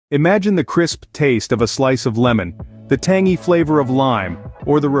Imagine the crisp taste of a slice of lemon, the tangy flavor of lime,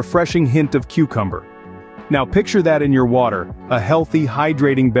 or the refreshing hint of cucumber. Now picture that in your water, a healthy,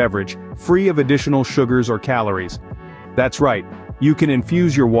 hydrating beverage, free of additional sugars or calories. That's right, you can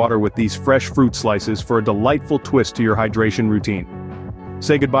infuse your water with these fresh fruit slices for a delightful twist to your hydration routine.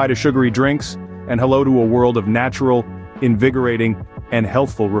 Say goodbye to sugary drinks, and hello to a world of natural, invigorating, and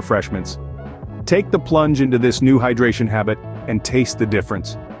healthful refreshments. Take the plunge into this new hydration habit and taste the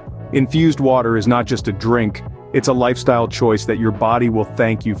difference. Infused water is not just a drink, it's a lifestyle choice that your body will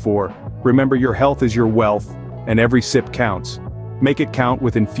thank you for. Remember, your health is your wealth, and every sip counts. Make it count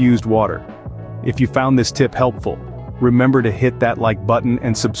with infused water. If you found this tip helpful, remember to hit that like button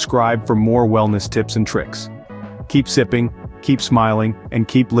and subscribe for more wellness tips and tricks. Keep sipping, keep smiling, and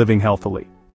keep living healthily.